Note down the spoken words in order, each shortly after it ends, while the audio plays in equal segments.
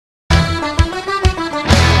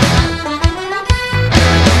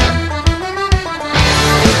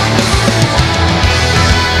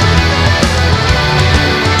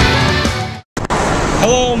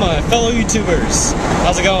fellow YouTubers.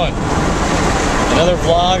 How's it going? Another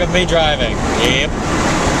vlog of me driving. Yep.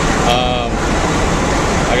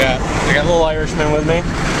 I got a little Irishman with me.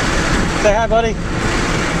 Say hi, buddy.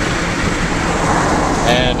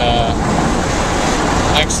 And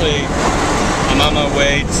actually, I'm on my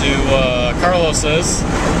way to Carlos's,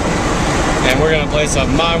 and we're gonna play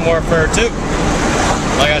some Modern Warfare 2.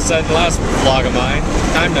 Like I said in the last vlog of mine,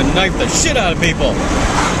 time to knife the shit out of people.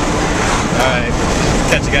 Alright,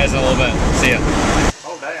 catch you guys in a little bit. See ya.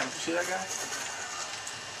 Oh damn, see that guy?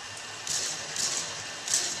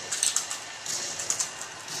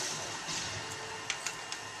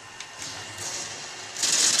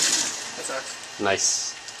 That sucks.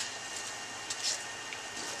 Nice.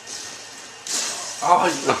 Oh,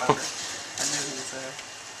 you remember. I knew he was there.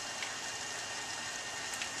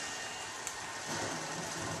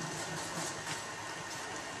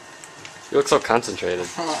 You look so concentrated.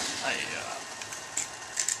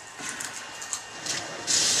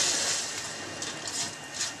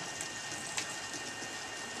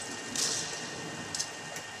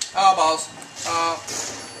 Oh, balls. No.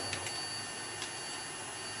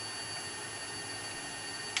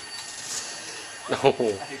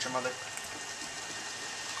 I hate your mother.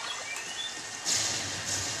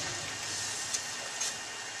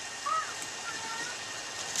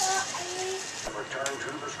 Return to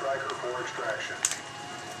the striker for extraction.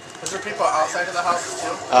 Is there people outside of the house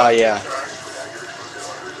too? Yeah.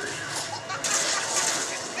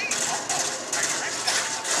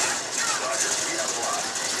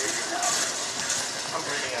 I'm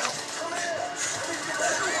bleeding out.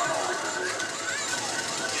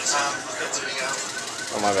 It's bleeding out.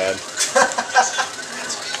 Oh, my bad. Is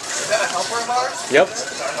that a helper of ours? Yep.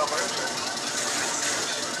 Is that a helper?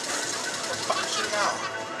 What the fuck is shooting out?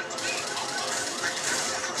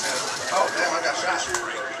 Oh, damn, I got shot. Okay,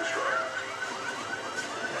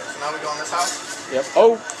 so now we go in this house? Yep.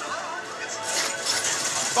 Oh!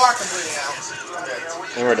 Fuck, I'm bleeding out. I'm dead.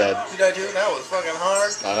 And we're dead. You died too? That was fucking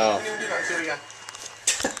hard. I know. Didn't even do nothing. Do it again.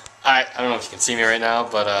 Alright, I don't know if you can see me right now,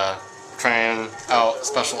 but trying out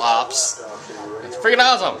Special Ops. It's freaking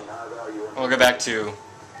awesome! We'll get back to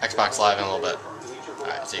Xbox Live in a little bit.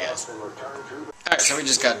 Alright, see you guys. Alright, so we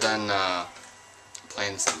just got done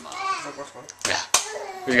playing some... yeah.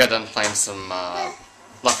 We got done playing some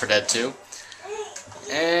Left 4 Dead 2.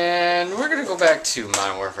 And we're gonna go back to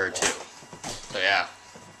Modern Warfare 2. So yeah.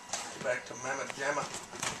 Back to Mama Jamma.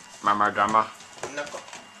 Mama Jamma. Knuckle.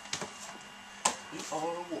 You are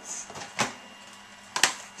a wolf.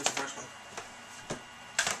 This is the first one.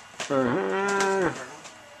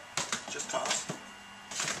 Just toss.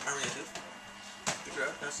 I really do. Good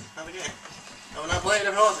job. That's not a game. I would not play it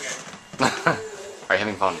if it was a game. Are you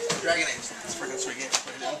having fun? Dragon Age. It's a freaking sweet game to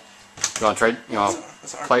play, dude. You want to trade? You want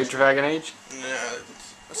It's to an play RPG. Dragon Age? No,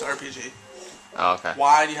 it's an RPG. Oh, okay.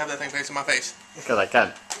 Why do you have that thing facing my face? Because I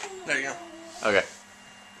can. There you go. Okay.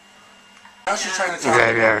 Now she's trying to talk.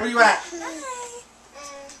 Okay, yeah. Where you at?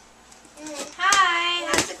 Hi,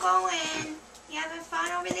 how's it going? You having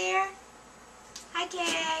fun over there? Hi,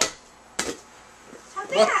 Kay. How's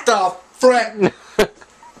What that? the frick?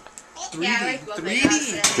 3D. Yeah, I like both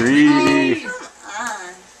 3D. 3D. Come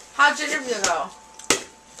on. How'd your interview go?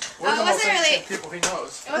 We're the it most wasn't really- interesting people he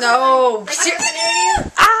knows. It wasn't No. Like, it was an interview.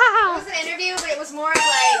 It Ah! was an interview, but it was more of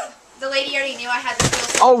like the lady already knew I had the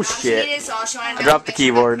skills. Oh, She shit. needed, so she wanted to I dropped the make sure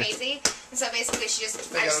keyboard. I'm Crazy. And so basically, I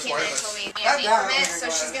just came in and told me I need from it. So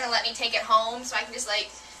she's gonna let me take it home, so I can just like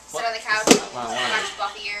sit on the couch and watch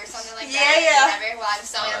Buffy or something like that. Yeah. Whatever, while I'm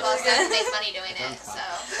sewing up all stuff and make money doing it. So.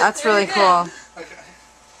 That's really cool. Okay.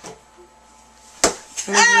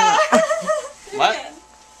 What?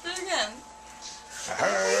 Do it again.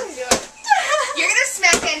 You're gonna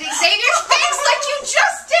smack Xavier's face like you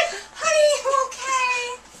just did! Honey, you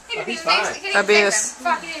okay? Oh, he's fine. Abuse.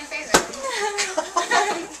 Fuck, you didn't face him.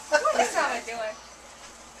 What is that doing?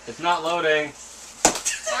 It's not loading.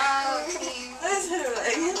 Oh, please.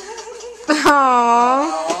 Aww.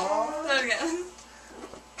 Oh. Do it again.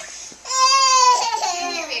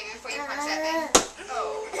 Come here, baby, before you punch that thing.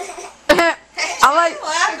 Oh.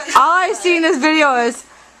 all I see in this video is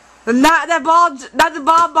not the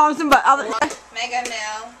ball bouncing, but other. Mega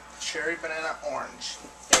Mill. Cherry, banana, orange.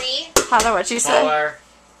 3, Hello, what she said.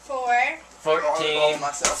 4, 4, 14,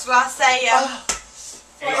 Myself. What I say, yeah.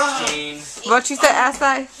 18, What she said, ask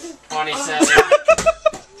I. 27,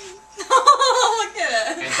 Look at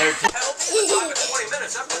it. and 13. 20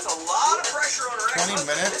 minutes, that's a lot of pressure on her. 20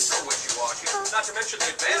 minutes? It's so wishy-washy. Not to mention the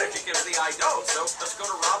advantage it gives the I don't. So let's go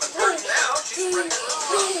to Robin first now. She's ready for a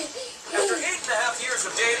run. After 8.5 years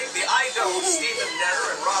of dating, the I Don't Stephen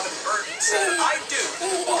Netter and Robin Burton said I Do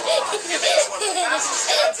follow on, giving us one of the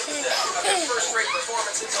fastest times of the day. After first-rate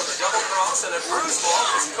performances on the double cross and at Bruce Ball,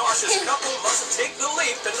 this cautious couple must take the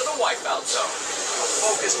leap into the wipeout zone.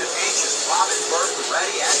 Focused and anxious, Robin Burton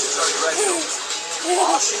ready as is our dreadnought.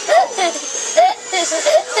 Off she goes.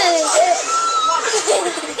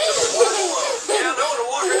 Yeah, no one to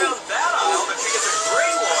walk her down that aisle, but she gets a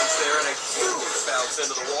great launch there and a huge bounce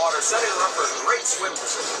into the water, setting her up for a great swim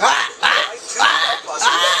position. Right to the bus.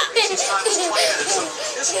 This time is 20 minutes, so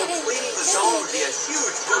just completing the zone would be a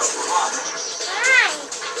huge boost for Robin.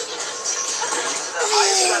 The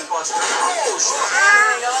highest set buster. Oh, she's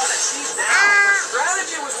hanging on and she's down. Her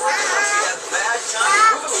strategy was working when she had bad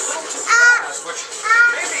time. Moving a little too fast, which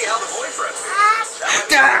may be how the boyfriend feels.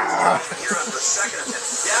 That might be here on the second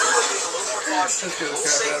attempt. Definitely being a little more cautious, a little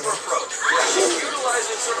safer approach. Yeah, she's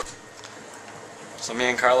utilizing sort of. So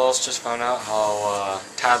me and Carlos just found out how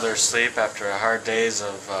toddlers sleep after hard days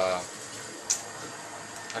of, how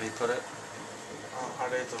do you put it?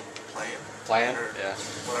 Hard days of playing. Playing? Or Yeah.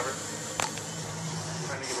 whatever.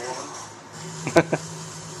 Trying to get a woman.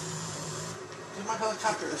 Dude, my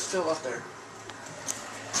helicopter is still up there.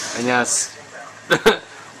 And yes,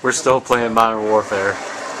 we're still playing Modern Warfare.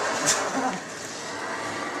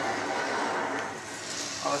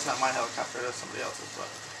 Oh, that's not my helicopter, that's somebody else's, but.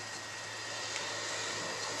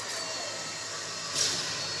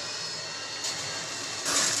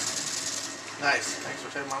 Nice. Thanks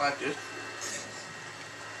for saving my life, dude.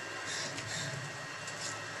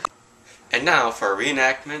 And now for a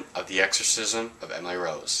reenactment of the Exorcism of Emily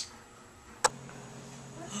Rose.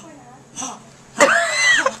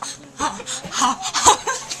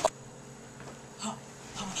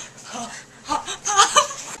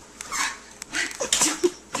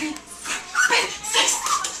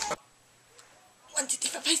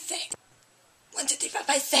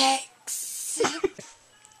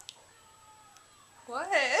 What?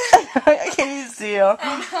 I can't even see you.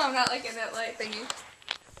 I know, I'm not looking at light thingy.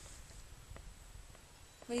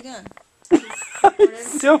 What are you doing?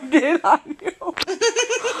 Zoomed in on you.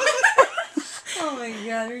 Oh my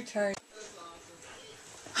god, retard.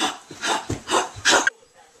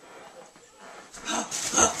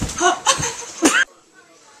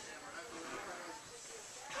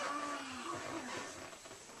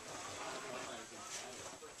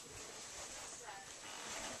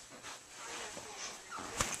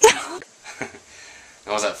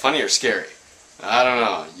 Now, was that funny or scary? I don't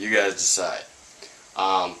know. You guys decide.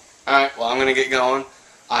 Alright, well, I'm going to get going.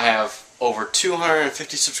 I have over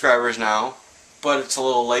 250 subscribers now, but it's a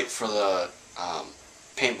little late for the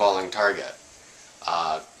paintballing target.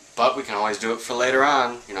 But we can always do it for later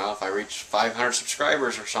on, you know, if I reach 500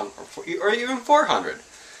 subscribers or something, or even 400.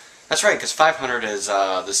 That's right, because 500 is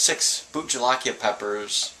the 6 boot jalapeno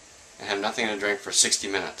peppers and have nothing to drink for 60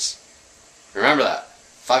 minutes. Remember that.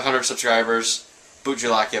 500 subscribers, boot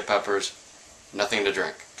jalapeno peppers, nothing to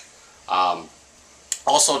drink.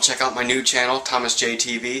 Also, check out my new channel, Thomas J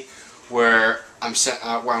TV, where I'm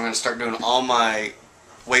going to start doing all my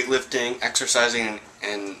weightlifting, exercising,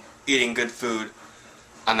 and eating good food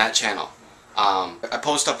on that channel. I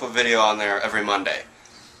post up a video on there every Monday,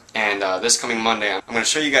 and this coming Monday, I'm going to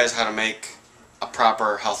show you guys how to make a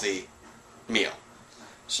proper, healthy meal.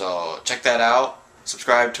 So check that out,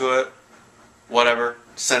 subscribe to it, whatever,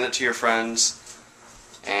 send it to your friends,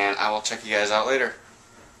 and I will check you guys out later.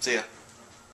 See ya.